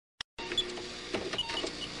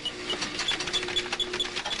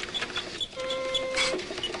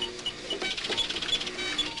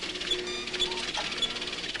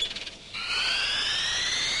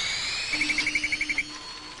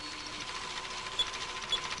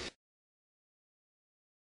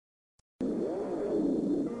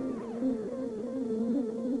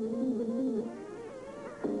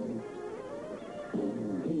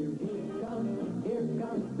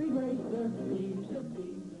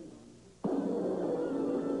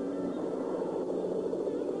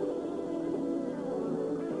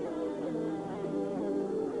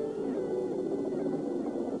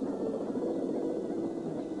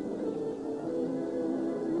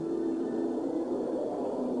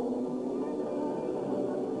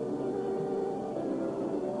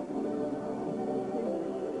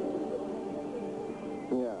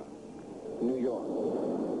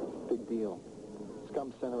deal.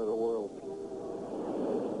 Scum center of the world.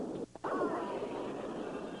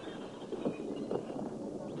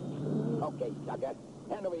 Okay, sucker.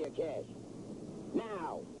 Hand over your cash.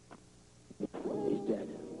 Now! He's dead.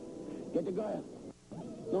 Get the guy.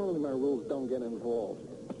 Normally my rules don't get involved.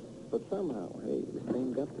 But somehow, hey, this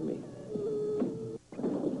thing got to me.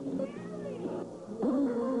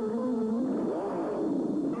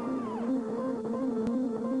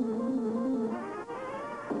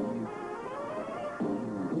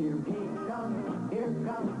 Here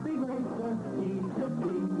comes Big Racer. He's a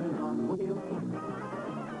demon on wheels.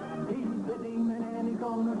 He's a demon and he's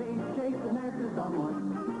gonna be chasing after someone.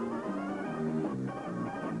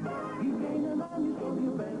 He's gaining on you, so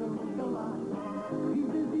you better look alive. He's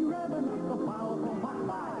busy revving up the powerful Mach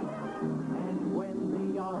 5. And when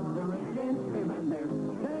the odds are against him and there's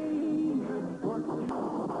dangerous work, he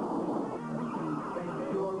takes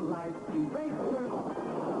your life to Racer.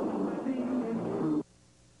 See it through.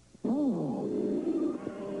 Oh,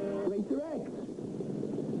 Racer X.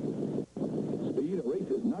 Speed, a race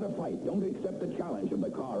is not a fight. Don't accept the challenge of the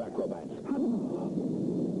car acrobats.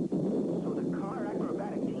 So the car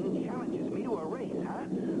acrobatic team challenges me to a race, huh?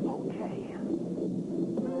 Okay.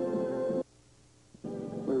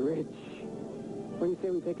 We're rich. What do you say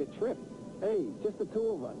we take a trip? Hey, just the two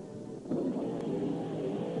of us.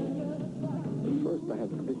 First, I have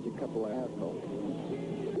to visit you a couple of assholes.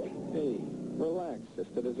 Hey, relax,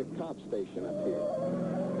 sister. There's a cop station up here.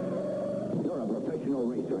 You're a professional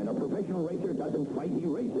racer, and a professional racer doesn't fight, he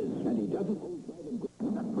races. And he doesn't...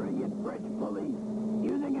 The brilliant French police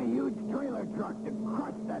using a huge trailer truck to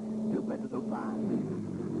crush that stupid Lupin.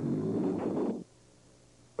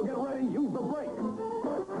 Get ready, use the brake.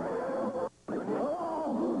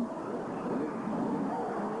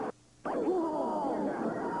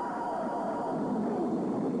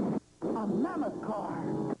 A mammoth car.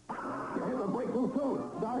 You hit the brake too soon.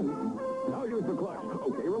 Sorry. Now use the clutch.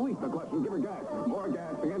 Okay, release the clutch and give her gas. More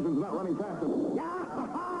gas. The engine's not running fast enough.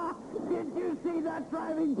 Yeah! Did you see that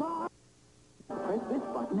driving bar? Press this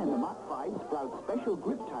button and the Mach 5 sprouts special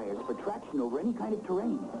grip tires for traction over any kind of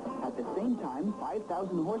terrain. At the same time,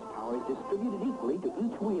 5,000 horsepower is distributed equally to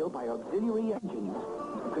each wheel by auxiliary engines.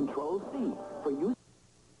 Control C for use.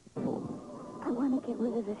 I want to get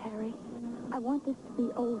rid of it, Harry. I want this to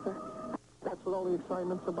be over. That's what all the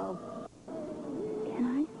excitement's about. Can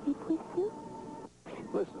I sleep with you?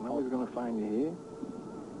 Listen, nobody's going to find you here.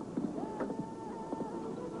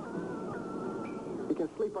 You can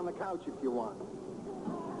sleep on the couch if you want.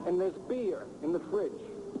 And there's beer in the fridge.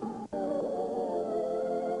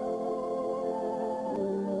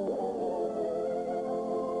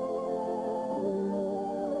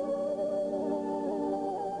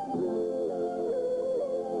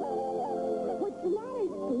 What's the matter,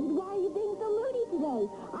 Speed? Why are you being so moody today?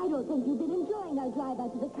 I don't think you've been enjoying our drive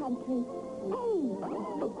out to the country. Hey!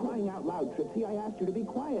 For crying out loud, Trixie, I asked you to be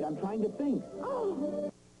quiet. I'm trying to think. Oh!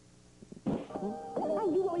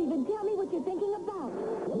 And you won't even tell me what you're thinking about.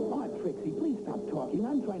 Oh, Trixie, please stop talking.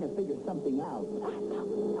 I'm trying to figure something out.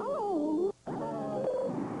 Oh!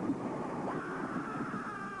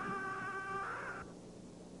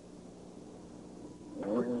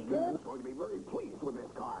 Trixie is going to be very pleased with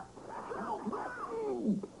this car. I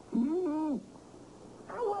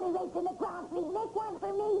want to race in the Grand Prix. Make one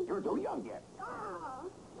for me. You're too young yet. Oh.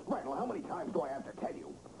 Randall, how many times do I have to tell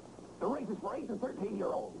you? The race is for 8 to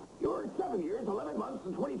 13-year-olds. You're 7 years, 11 months,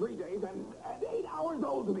 and 23 days, and 8 hours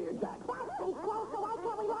old to be exact. That's pretty close, so why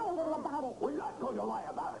can't we lie a little about it? We're not going to lie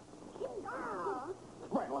about it. Oh.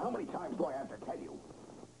 Randall, how many times do I have to tell you?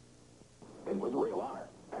 It was real honor.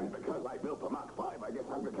 And because I built the Mach 5, I guess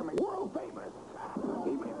I'm becoming world famous.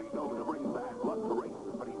 He may be known to bring bad luck to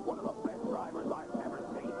races, but he's one of the best drivers I've ever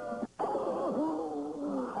seen.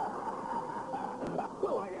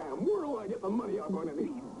 Well, I am. Where do I get the money I'm going to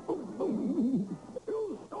need?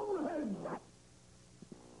 You stoneheads!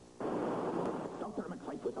 Dr.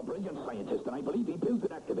 McFife was a brilliant scientist, and I believe he built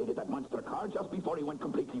and activated that monster car just before he went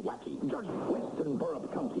completely wacky. Judge Western Borough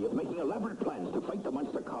County is making elaborate plans to fight the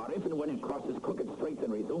monster car if and when it crosses crooked straits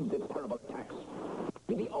and resumes its terrible attacks.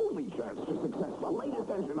 Be the only chance to success, the latest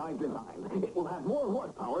engine I've designed. It will have more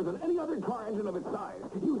horsepower than any other car engine of its size,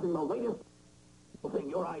 using the latest... I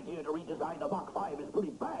think your idea to redesign the Mach 5 is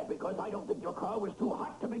pretty bad because I don't think your car was too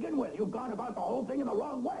hot to begin with. You've gone about the whole thing in the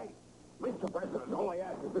wrong way. Mr. President, all I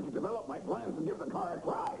ask is that you develop my plans and give the car a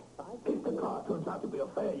try. If the car turns out to be a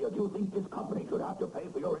failure, do you think this company should have to pay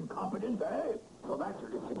for your incompetence, eh? So that's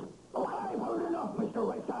your decision. Oh, I've heard enough, Mr.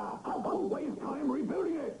 Racer. How about waste time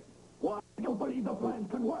rebuilding it? Why do you believe the plans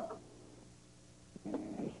can work?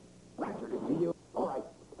 That's your decision. All right.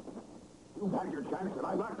 You've had your chance, and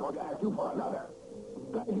I'm not going to ask you for another.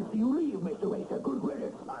 Glad to see you leave, Mr. Racer. Good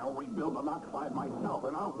riddance. I'll rebuild the Mach 5 myself,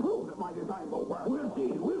 and I'll prove that my design will work. We'll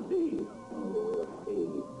see. We'll see.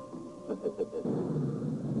 I've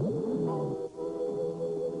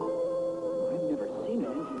never seen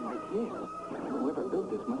an engine like this. Whoever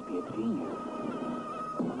built this must be a genius.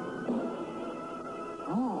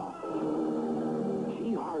 Oh.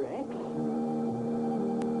 GRX?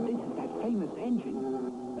 This is that famous engine.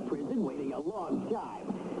 Prison waiting a long time.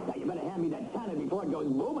 Now, you better hand me that cannon before it goes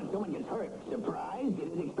boom and someone gets hurt. Surprised? You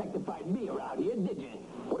didn't expect to find me around here, did you?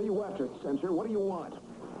 What are you after, Censor? What do you want?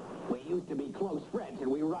 We used to be close friends,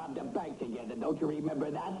 and we robbed a bank together. Don't you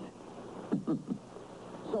remember that?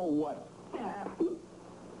 So what?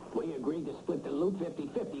 We agreed to split the loot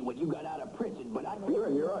 50-50 when you got out of prison, but I...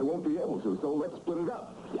 Here, I won't be able to, so let's split it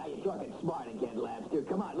up. Now you're talking smart again, Labster.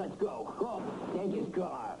 Come on, let's go. Oh, take his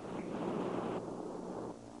car.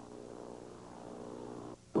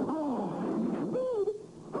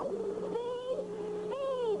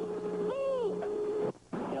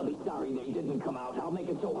 They'll be sorry they didn't come out. I'll make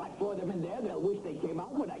it so hot for them in there, they'll wish they came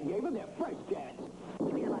out when I gave them their first chance.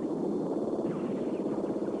 Give me the money.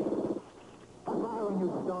 I'm firing you,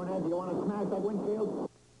 Stonehead. Do you want to smash that windshield?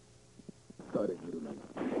 Got it, Newman.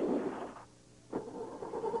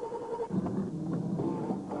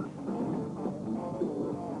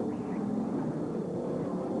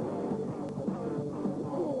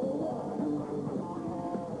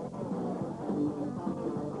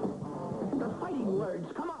 The fighting words.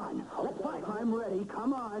 Come on. Let's fight. I'm ready.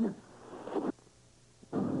 Come on.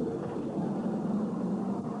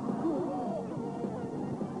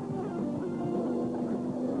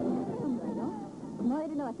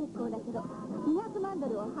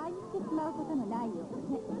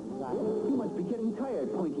 You must be getting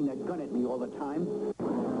tired pointing that gun at me all the time.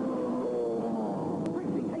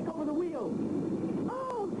 Trixie, take over the wheel.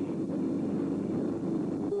 Oh!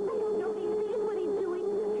 I don't know if he sees what he's doing.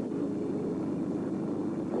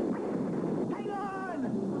 Hang on!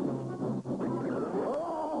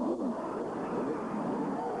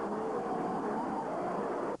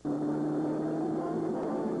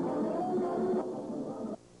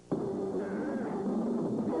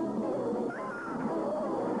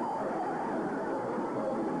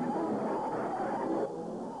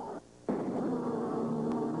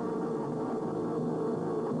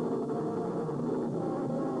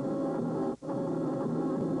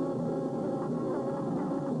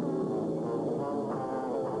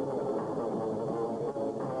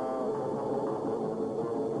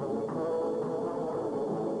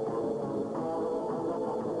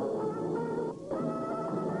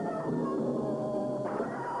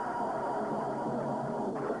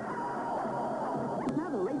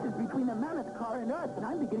 Between the Mammoth car and us, and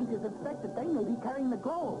I'm beginning to suspect that they may be carrying the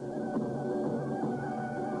gold.